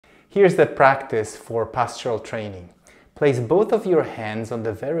Here's the practice for postural training. Place both of your hands on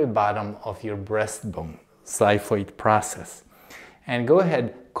the very bottom of your breastbone, xiphoid process. And go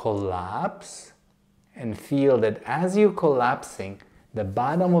ahead, collapse, and feel that as you're collapsing, the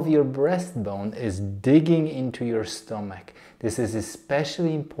bottom of your breastbone is digging into your stomach. This is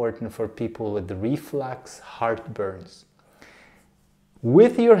especially important for people with reflux, heartburns.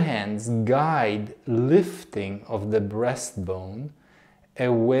 With your hands, guide lifting of the breastbone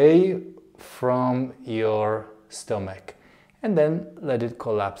away from your stomach, and then let it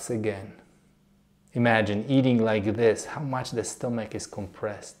collapse again. Imagine eating like this, how much the stomach is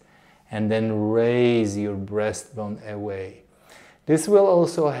compressed, and then raise your breastbone away. This will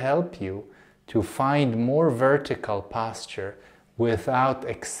also help you to find more vertical posture without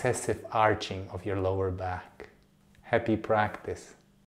excessive arching of your lower back. Happy practice!